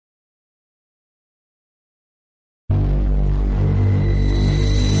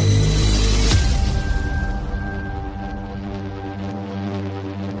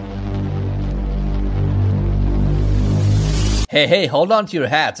Hey, hold on to your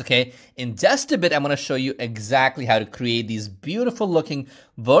hats, okay? In just a bit, I'm going to show you exactly how to create these beautiful looking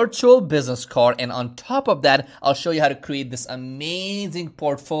virtual business card. And on top of that, I'll show you how to create this amazing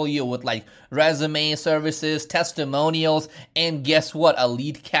portfolio with like resume, services, testimonials, and guess what? A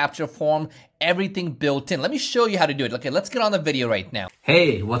lead capture form, everything built in. Let me show you how to do it. Okay, let's get on the video right now.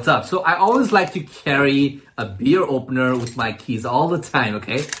 Hey, what's up? So I always like to carry a beer opener with my keys all the time,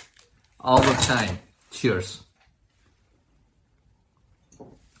 okay? All the time. Cheers.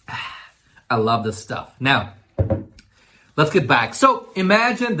 I love this stuff. Now, let's get back. So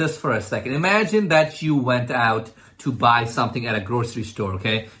imagine this for a second. Imagine that you went out to buy something at a grocery store,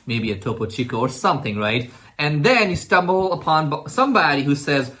 okay? Maybe a Topo Chico or something, right? And then you stumble upon somebody who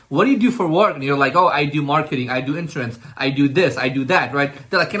says, what do you do for work? And you're like, oh, I do marketing, I do insurance, I do this, I do that, right?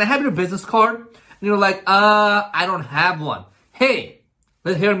 They're like, can I have your business card? And you're like, I don't have one. Hey,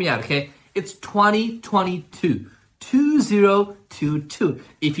 let's hear me out, okay? It's 2022. 2022.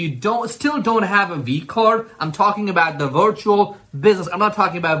 If you still don't have a V card, I'm talking about the virtual business. I'm not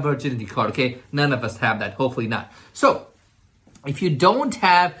talking about virginity card, okay? None of us have that, hopefully not. So, if you don't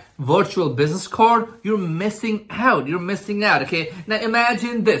have virtual business card, you're missing out. You're missing out, okay? Now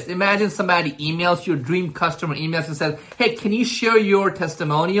imagine this. Imagine somebody emails your dream customer emails and says, hey, can you share your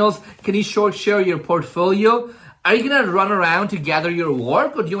testimonials? Can you share your portfolio? Are you gonna run around to gather your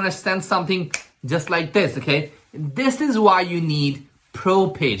work, or do you wanna send something just like this, okay? This is why you need Pro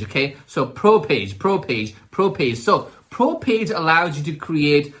Page, okay? So Pro Page. So Pro Page allows you to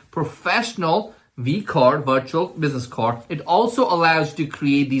create professional V-card, virtual business card. It also allows you to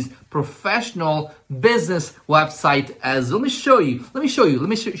create these professional business website as Let me show you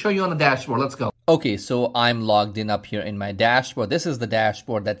on the dashboard. Let's go. Okay, so I'm logged in up here in my dashboard. This is the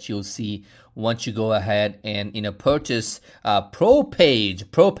dashboard that you'll see once you go ahead and purchase Pro Page.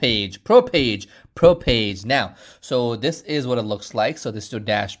 Now, so this is what it looks like. So this is your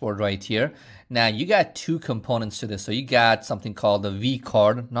dashboard right here. Now you got two components to this. So you got something called the V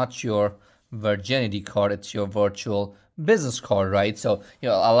card, not your virginity card. It's your virtual business card, right? So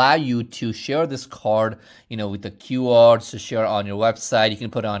it'll allow you to share this card, with the QRs to share on your website. You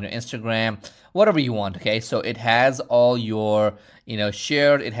can put it on your Instagram, whatever you want, okay? So it has all your,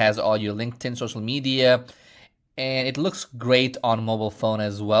 shared. It has all your LinkedIn, social media, and it looks great on mobile phone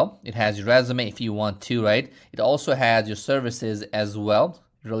as well. It has your resume if you want to, right? It also has your services as well.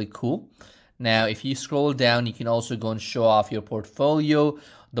 Really cool. Now, if you scroll down, you can also go and show off your portfolio,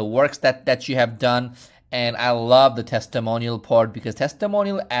 the works that you have done. And I love the testimonial part because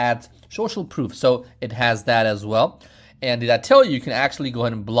testimonial adds social proof. So it has that as well. And did I tell you, you can actually go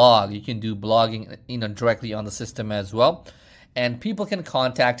ahead and blog. You can do blogging, directly on the system as well. And people can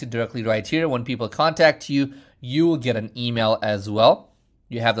contact you directly right here. When people contact you, you will get an email as well.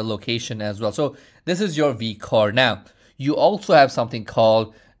 You have the location as well. So this is your V card. Now, you also have something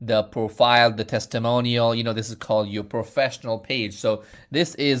called the profile, the testimonial. This is called your professional page. So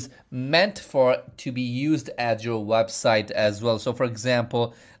this is meant to be used as your website as well. So for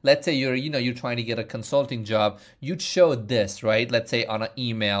example, let's say you're trying to get a consulting job, you'd show this, right? Let's say on an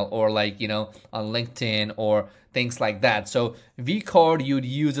email or like, on LinkedIn or things like that. So V card, you'd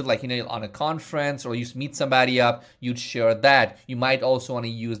use it like, on a conference, or you meet somebody up, you'd share that. You might also want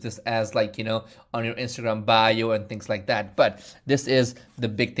to use this as like, on your Instagram bio and things like that. But this is the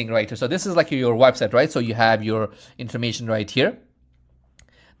big thing right here. So this is like your website, right? So you have your information right here.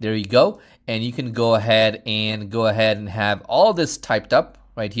 There you go. And you can go ahead and have all this typed up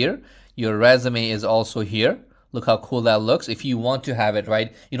right here. Your resume is also here. Look how cool that looks. If you want to have it,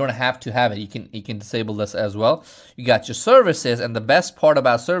 right? You don't have to have it. You can disable this as well. You got your services, and the best part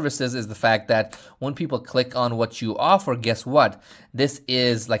about services is the fact that when people click on what you offer, guess what? This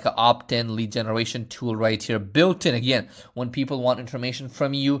is like an opt-in lead generation tool right here, built in. Again, when people want information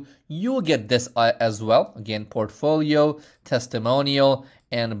from you, you'll get this as well. Again, portfolio, testimonial,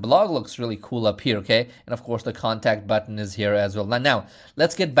 and blog looks really cool up here, okay? And of course, the contact button is here as well. Now,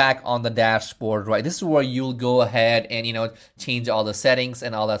 let's get back on the dashboard, right? This is where you'll go ahead and, change all the settings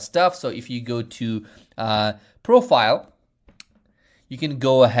and all that stuff. So if you go to profile, you can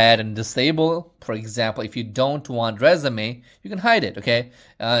go ahead and disable. For example, if you don't want resume, you can hide it, okay?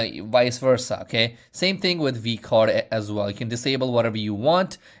 Vice versa, okay? Same thing with V card as well. You can disable whatever you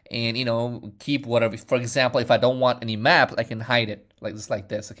want and, keep whatever. For example, if I don't want any map, I can hide it like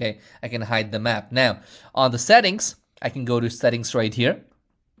this, okay? I can hide the map. Now, on the settings, I can go to settings right here.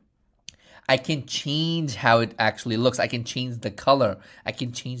 I can change how it actually looks. I can change the color. I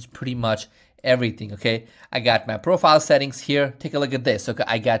can change pretty much everything, okay? I got my profile settings here. Take a look at this. Okay,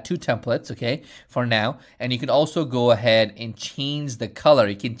 I got 2 templates, okay, for now. And you can also go ahead and change the color.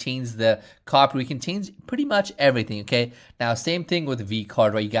 You can change the copy. You can change pretty much everything, okay? Now, same thing with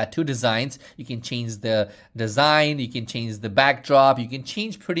V-card, right? You got 2 designs. You can change the design. You can change the backdrop. You can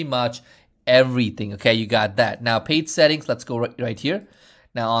change pretty much everything, okay? You got that. Now, page settings, let's go right here.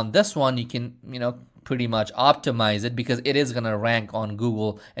 Now, on this one, you can, pretty much optimize it because it is going to rank on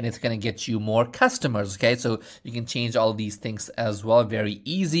Google and it's going to get you more customers, okay? So you can change all these things as well, very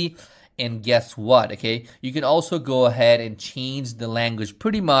easy. And guess what, okay? You can also go ahead and change the language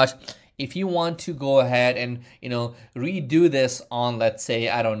pretty much. If you want to go ahead and, redo this on, let's say,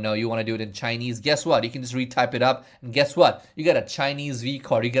 I don't know, you want to do it in Chinese, guess what? You can just retype it up and guess what? You got a Chinese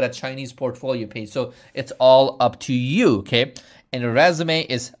V-card, you got a Chinese portfolio page. So it's all up to you, okay? And your resume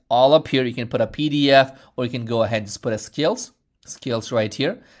is all up here. You can put a PDF or you can go ahead and just put a skills right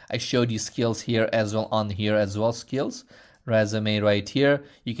here. I showed you skills here as well, on here as well, skills. Resume right here.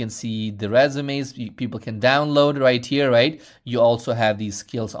 You can see the resumes people can download right here, right? You also have these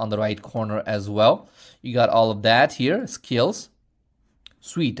skills on the right corner as well. You got all of that here, skills.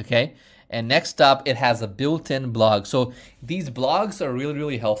 Sweet, okay? And next up, it has a built-in blog. So these blogs are really,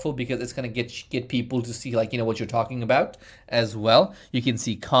 really helpful because it's going to get people to see, like, what you're talking about as well. You can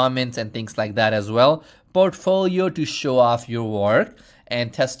see comments and things like that as well. Portfolio to show off your work,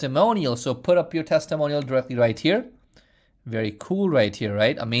 and testimonial. So put up your testimonial directly right here. Very cool right here,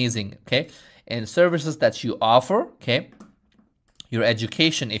 right? Amazing, okay? And services that you offer, okay? Your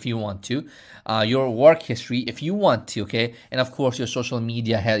education if you want to, your work history if you want to, okay? And of course your social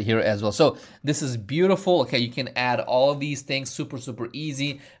media here as well. So this is beautiful, okay? You can add all of these things, super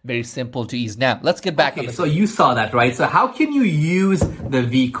easy, very simple to use. Now let's get back. Okay, so you saw that, right? So how can you use the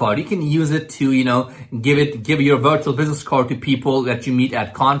V card? You can use it to, give your virtual business card to people that you meet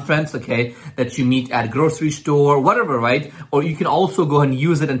at conference, okay? That you meet at grocery store, whatever, right? Or you can also go and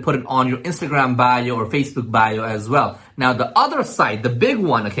use it and put it on your Instagram bio or Facebook bio as well. Now, the other side, the big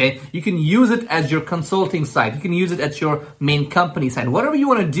one, okay, you can use it as your consulting side. You can use it as your main company side. Whatever you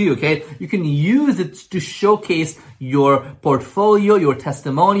want to do, okay, you can use it to showcase your portfolio, your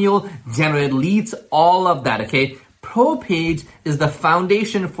testimonial, generate leads, all of that, okay? Pro page is the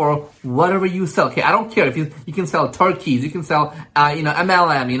foundation for whatever you sell, okay? I don't care if you can sell turkeys, you can sell,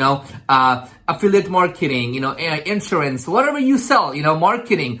 MLM, affiliate marketing, insurance, whatever you sell,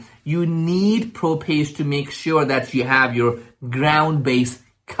 marketing. You need Pro page to make sure that you have your ground base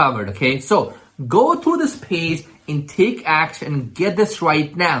covered, okay? So go to this page and take action and get this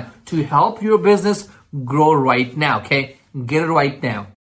right now to help your business grow right now, okay? Get it right now.